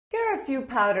few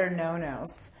powder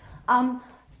no-nos.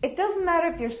 It doesn't matter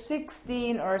if you're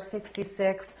 16 or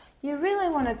 66. You really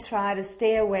want to try to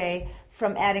stay away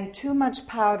from adding too much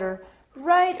powder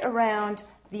right around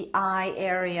the eye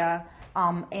area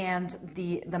and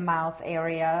the mouth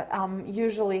area.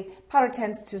 Usually powder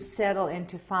tends to settle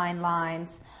into fine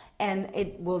lines and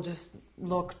it will just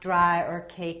look dry or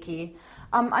cakey.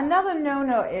 Another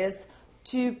no-no is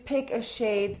to pick a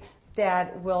shade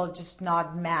that will just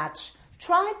not match.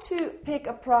 Try to pick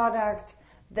a product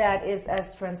that is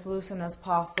as translucent as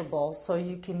possible so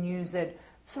you can use it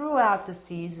throughout the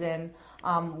season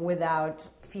without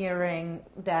fearing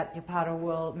that your powder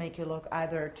will make you look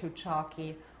either too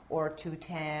chalky or too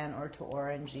tan or too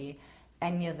orangey.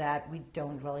 Any of that we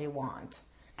don't really want.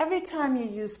 Every time you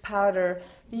use powder,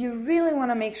 you really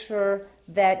want to make sure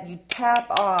that you tap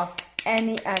off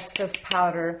any excess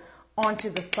powder onto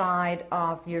the side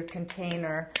of your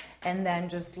container and then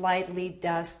just lightly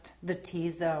dust the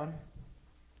T-zone.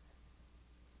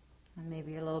 And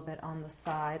maybe a little bit on the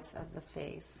sides of the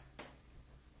face.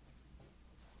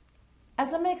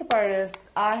 As a makeup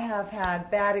artist, I have had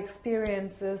bad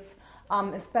experiences,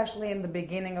 especially in the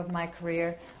beginning of my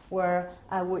career, where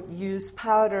I would use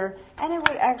powder and it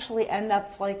would actually end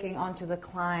up flaking onto the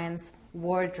client's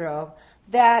wardrobe.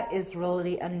 That is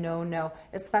really a no-no,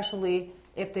 especially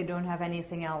if they don't have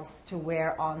anything else to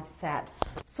wear on set.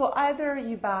 So either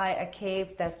you buy a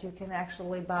cape that you can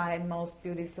actually buy in most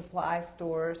beauty supply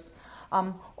stores,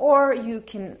 or you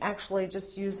can actually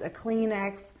just use a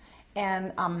Kleenex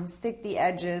and stick the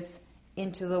edges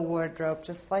into the wardrobe,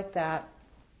 just like that.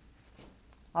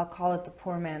 I'll call it the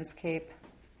poor man's cape.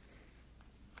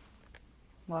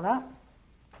 Voila.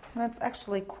 And it's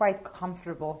actually quite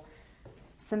comfortable.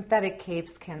 Synthetic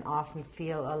capes can often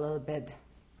feel a little bit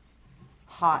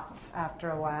hot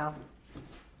after a while.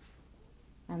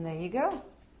 And there you go.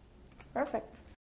 Perfect.